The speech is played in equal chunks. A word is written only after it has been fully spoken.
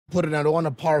put it, I don't want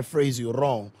to paraphrase you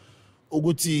wrong.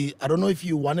 Uguti, I don't know if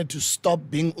you wanted to stop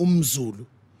being Zulu,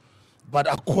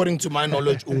 but according to my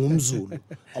knowledge, Zulu.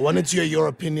 I wanted to hear your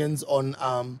opinions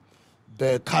on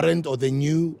the current or the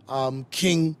new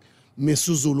King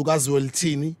MisuZulu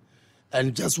Zwelithini,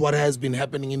 and just what has been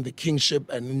happening in the kingship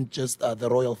and in just the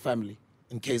royal family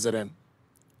in KZN.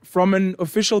 From an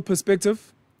official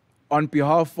perspective, on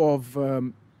behalf of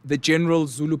the general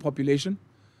Zulu population,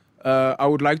 I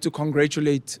would like to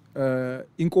congratulate the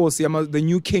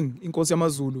new king, Inkosi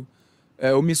yamaZulu,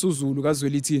 MisuZulu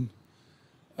Zwelithini,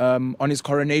 on his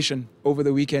coronation over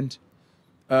the weekend.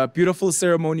 Beautiful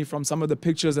ceremony from some of the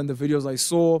pictures and the videos I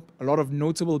saw. A lot of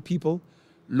notable people,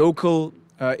 local,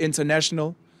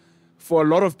 international. For a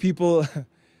lot of people,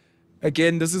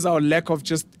 again, this is our lack of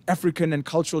just African and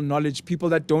cultural knowledge. People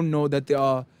that don't know that there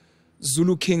are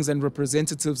Zulu kings and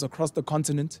representatives across the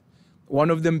continent. One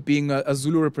of them being a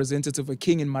Zulu representative, a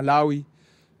king in Malawi.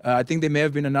 I think there may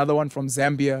have been another one from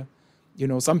Zambia. You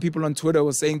know, some people on Twitter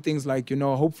were saying things like, you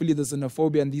know, hopefully the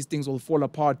xenophobia and these things will fall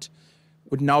apart,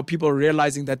 with now people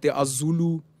realizing that there are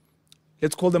Zulu,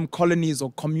 let's call them colonies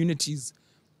or communities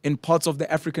in parts of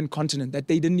the African continent that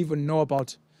they didn't even know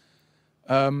about.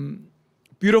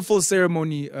 Beautiful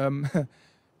ceremony.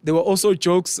 There were also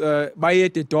jokes by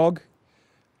the dog,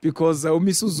 because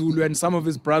MisuZulu and some of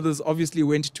his brothers obviously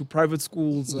went to private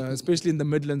schools, especially in the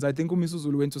Midlands. I think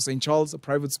MisuZulu went to St. Charles, a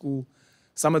private school.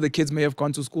 Some of the kids may have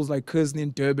gone to schools like Kersney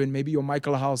and Durban, maybe your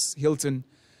Michael House, Hilton.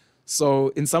 So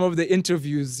in some of the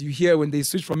interviews, you hear when they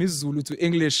switch from MisuZulu to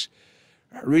English,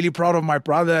 really proud of my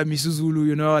brother, MisuZulu,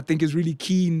 you know, I think he's really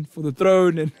keen for the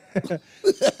throne, and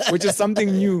which is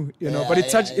something new, you know. But it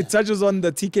touches on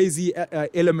the TKZ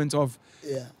element of,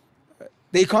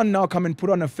 they can't now come and put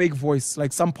on a fake voice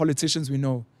like some politicians we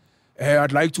know.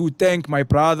 I'd like to thank my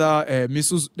brother,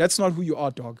 MisuZulu. That's not who you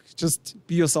are, dog. Just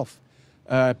be yourself.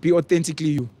 Be authentically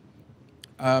you.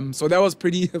 So that was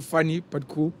pretty funny, but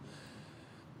cool.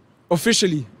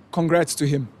 Officially, congrats to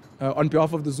him on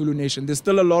behalf of the Zulu nation. There's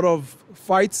still a lot of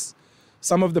fights.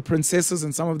 Some of the princesses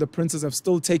and some of the princes have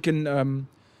still taken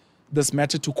this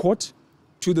matter to court.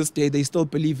 To this day, they still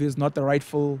believe he's not the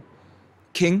rightful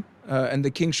king, and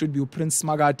the king should be Prince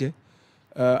Magate.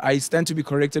 I stand to be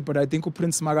corrected, but I think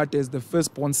Prince Magate is the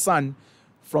firstborn son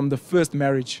from the first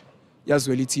marriage,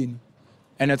 Zwelithini.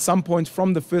 And at some point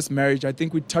from the first marriage, I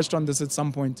think we touched on this at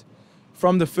some point,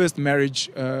 from the first marriage,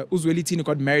 Zwelithini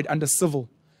got married under civil.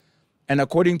 And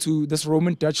according to this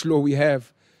Roman Dutch law we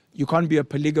have, you can't be a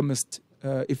polygamist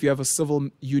if you have a civil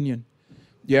union.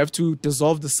 You have to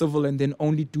dissolve the civil and then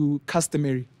only do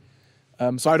customary.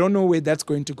 So I don't know where that's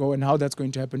going to go and how that's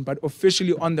going to happen. But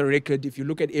officially on the record, if you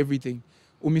look at everything,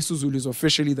 MisuZulu is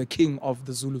officially the king of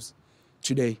the Zulus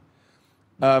today.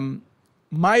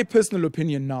 My personal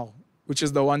opinion now, which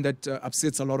is the one that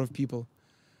upsets a lot of people,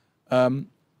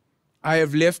 I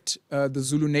have left the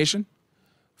Zulu nation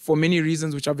for many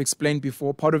reasons which I've explained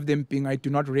before. Part of them being I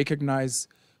do not recognize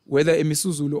whether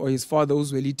MisuZulu or his father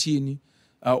Zwelithini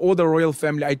or the royal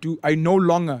family. I no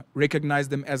longer recognize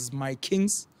them as my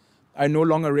kings. I no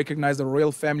longer recognize the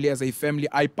royal family as a family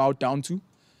I bow down to.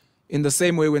 In the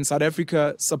same way, when South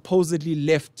Africa supposedly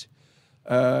left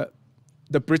the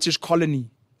British colony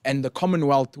and the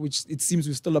Commonwealth, which it seems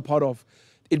we're still a part of,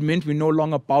 it meant we no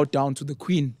longer bow down to the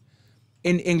Queen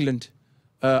in England.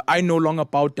 I no longer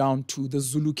bow down to the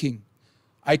Zulu king.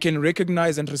 I can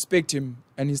recognize and respect him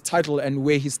and his title and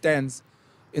where he stands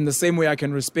in the same way I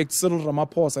can respect Cyril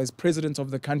Ramaphosa as president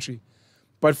of the country.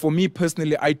 But for me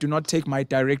personally, I do not take my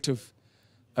directive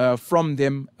from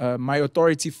them. My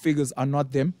authority figures are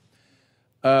not them.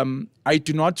 I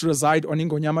do not reside on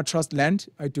Ingonyama Trust land.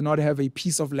 I do not have a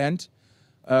piece of land.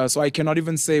 So I cannot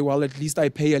even say, well, at least I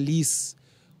pay a lease,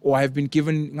 or I have been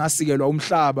given ngasikelwa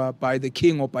umhlaba by the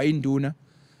king or by Induna.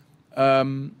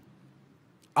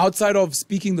 Outside of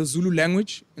speaking the Zulu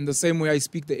language, in the same way I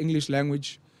speak the English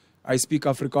language, I speak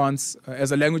Afrikaans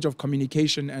as a language of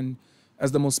communication and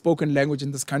as the most spoken language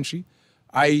in this country.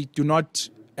 I do not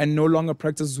and no longer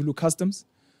practice Zulu customs.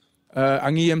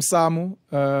 Angiye emsamo,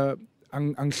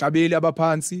 angihlabeli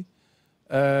abaphansi,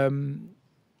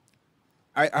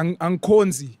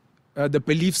 angikhonzi the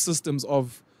belief systems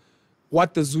of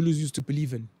what the Zulus used to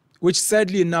believe in, which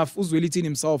sadly enough, Zwelithini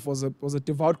himself was a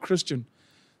devout Christian.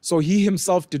 So he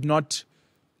himself did not,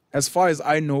 as far as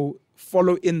I know,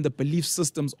 follow in the belief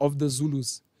systems of the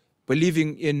Zulus,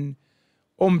 believing in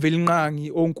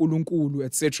Omvelingangi, Onkulunkulu,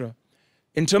 etc.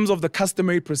 In terms of the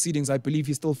customary proceedings, I believe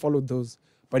he still followed those,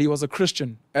 but he was a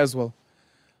Christian as well.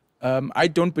 I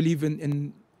don't believe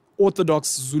in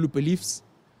orthodox Zulu beliefs.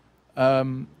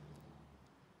 I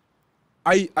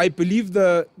believe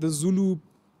the Zulu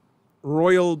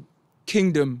royal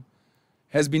kingdom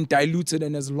has been diluted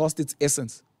and has lost its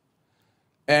essence.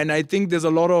 And I think there's a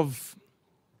lot of,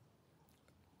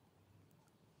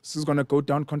 this is going to go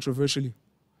down controversially,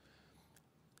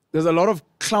 there's a lot of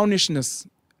clownishness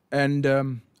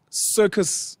and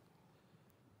circus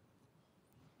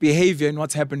behavior in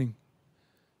what's happening.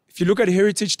 If you look at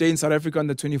Heritage Day in South Africa on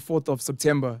the 24th of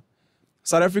September,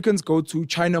 South Africans go to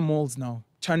China malls now,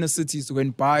 China cities, to go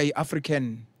and buy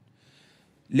African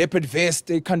leopard vest,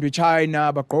 they come to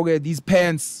China, but these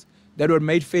pants that were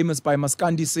made famous by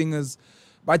Maskandi singers,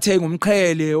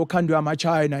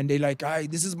 China, and they're like,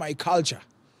 this is my culture.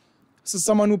 This is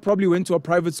someone who probably went to a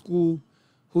private school,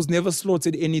 who's never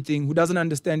slaughtered anything, who doesn't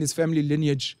understand his family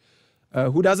lineage,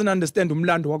 who doesn't understand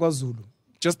umlando wakwaZulu,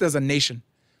 just as a nation,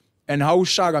 and how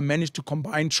Shaka managed to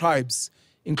combine tribes,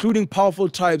 including powerful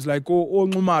tribes like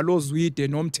Onxumalo, Zwide,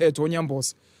 Nomthetho,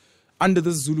 Onyambos, under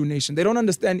the Zulu nation. They don't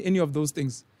understand any of those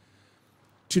things.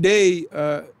 Today,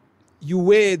 you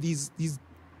wear these,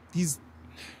 it's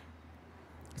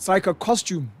like a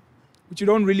costume, which you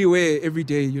don't really wear every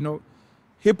day, you know.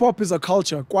 Hip-hop is a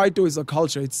culture, Kwaito is a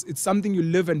culture, it's something you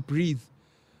live and breathe.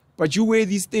 But you wear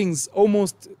these things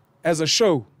almost as a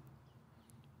show,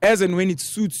 as and when it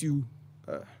suits you,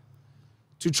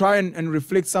 to try and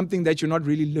reflect something that you're not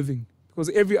really living. Because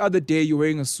every other day you're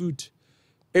wearing a suit,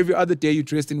 every other day you're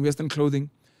dressed in Western clothing.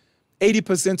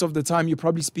 80% of the time you're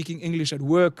probably speaking English at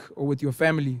work or with your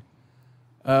family.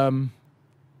 And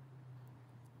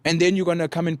then you're going to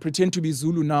come and pretend to be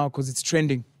Zulu now because it's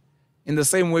trending. In the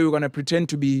same way we're going to pretend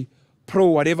to be pro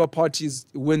whatever party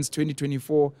wins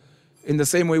 2024. In the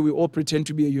same way we all pretend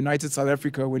to be a united South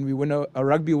Africa when we win a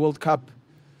Rugby World Cup,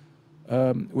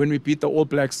 when we beat the All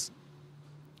Blacks.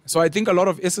 So I think a lot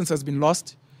of essence has been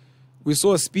lost. We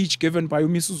saw a speech given by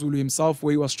MisuZulu himself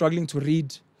where he was struggling to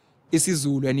read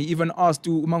isiZulu, and he even asked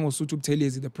uMangosuthu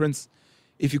Buthelezi, the prince,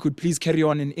 if he could please carry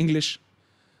on in English.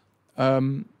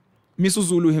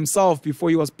 MisuZulu himself, before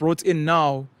he was brought in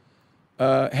now,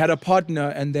 had a partner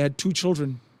and they had 2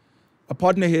 children. A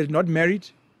partner he had not married.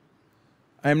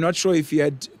 I am not sure if he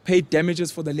had paid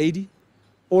damages for the lady.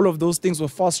 All of those things were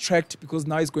fast-tracked because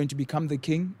now he's going to become the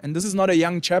king. And this is not a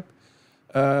young chap.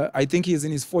 I think he is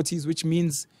in his 40s, which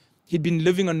means he'd been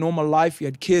living a normal life. He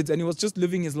had kids and he was just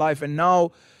living his life. And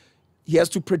now he has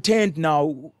to pretend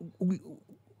now,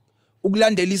 for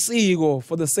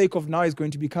the sake of now he's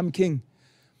going to become king.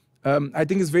 I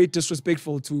think it's very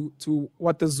disrespectful to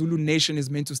what the Zulu nation is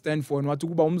meant to stand for and what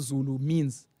Zulu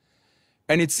means.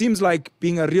 And it seems like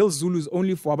being a real Zulu is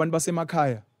only for abantu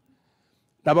basemakhaya.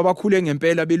 Laba bakhule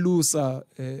ngempela belusa,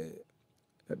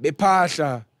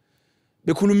 bephahla,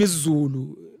 bekhuluma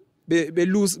isiZulu,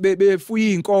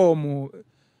 befuya inkomo,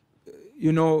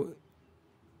 you know,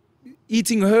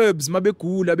 eating herbs,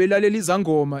 mabegula, belalela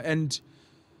izangoma. And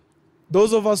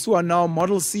those of us who are now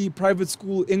Model C, private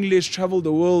school, English, travel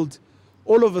the world,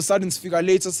 all of a sudden sifika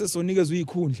later sesonikezwe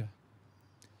ikhundla.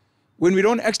 When we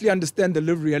don't actually understand the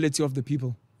lived reality of the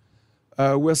people.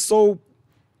 We're so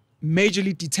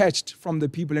majorly detached from the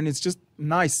people, and it's just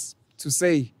nice to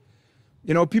say.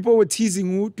 You know, people were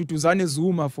teasing Tutuzane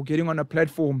Zuma for getting on a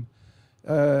platform.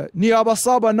 Ni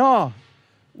abasaba na,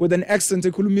 with an accent,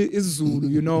 Zulu,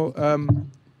 you know.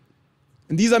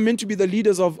 And these are meant to be the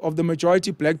leaders of the majority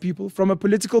black people. From a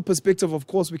political perspective, of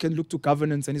course, we can look to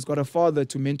governance, and he's got a father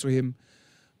to mentor him.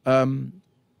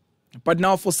 But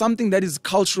now for something that is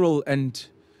cultural and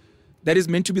that is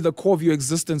meant to be the core of your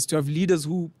existence, to have leaders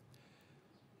who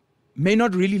may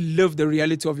not really live the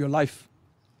reality of your life,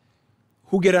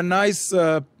 who get a nice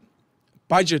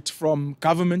budget from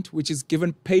government, which is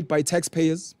paid by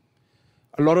taxpayers,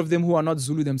 a lot of them who are not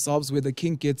Zulu themselves, where the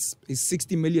king gets a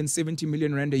 60 million, 70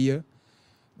 million rand a year.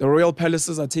 The royal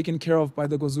palaces are taken care of by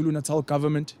the KwaZulu-Natal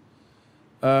government.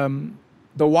 The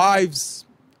wives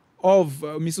of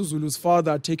MisuZulu's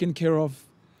father are taken care of.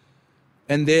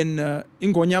 And then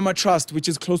Ingonyama Trust, which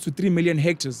is close to 3 million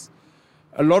hectares,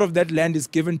 a lot of that land is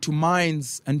given to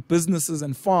mines and businesses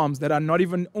and farms that are not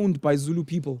even owned by Zulu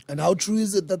people. And how true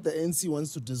is it that the ANC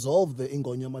wants to dissolve the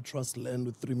Ingonyama Trust land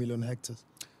with 3 million hectares?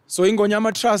 So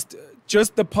Ingonyama Trust,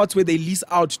 just the parts where they lease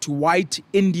out to white,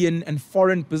 Indian and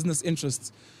foreign business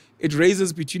interests, it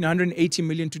raises between 180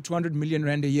 million to 200 million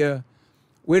rand a year.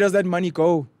 Where does that money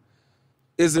go?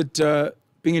 Is it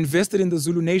being invested in the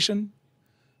Zulu nation?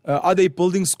 Are they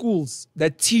building schools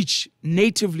that teach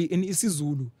natively in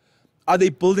isiZulu? Are they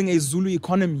building a Zulu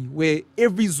economy where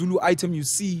every Zulu item you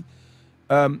see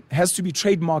has to be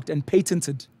trademarked and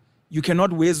patented? You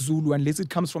cannot wear Zulu unless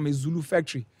it comes from a Zulu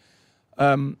factory.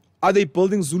 Are they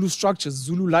building Zulu structures,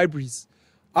 Zulu libraries?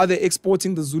 Are they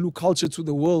exporting the Zulu culture to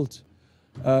the world?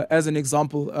 As an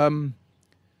example,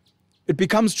 it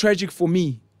becomes tragic for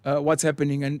me what's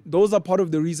happening. And those are part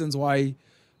of the reasons why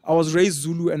I was raised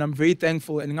Zulu, and I'm very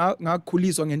thankful. And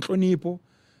ngakhuliswa ngenhlonipho,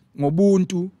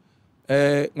 ngobuntu,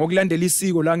 ngokulandela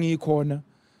isiko la ngikhona,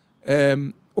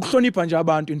 ukuhlonipha nje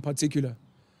abantu in particular.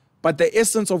 But the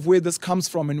essence of where this comes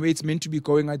from and where it's meant to be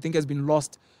going, I think has been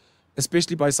lost,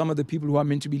 especially by some of the people who are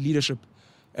meant to be leadership.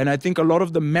 And I think a lot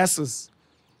of the masses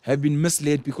have been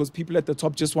misled because people at the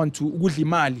top just want to ukudla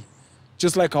imali,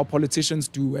 just like our politicians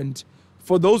do. And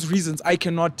for those reasons, I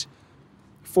cannot,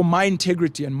 for my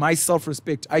integrity and my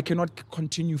self-respect, I cannot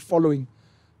continue following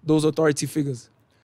those authority figures.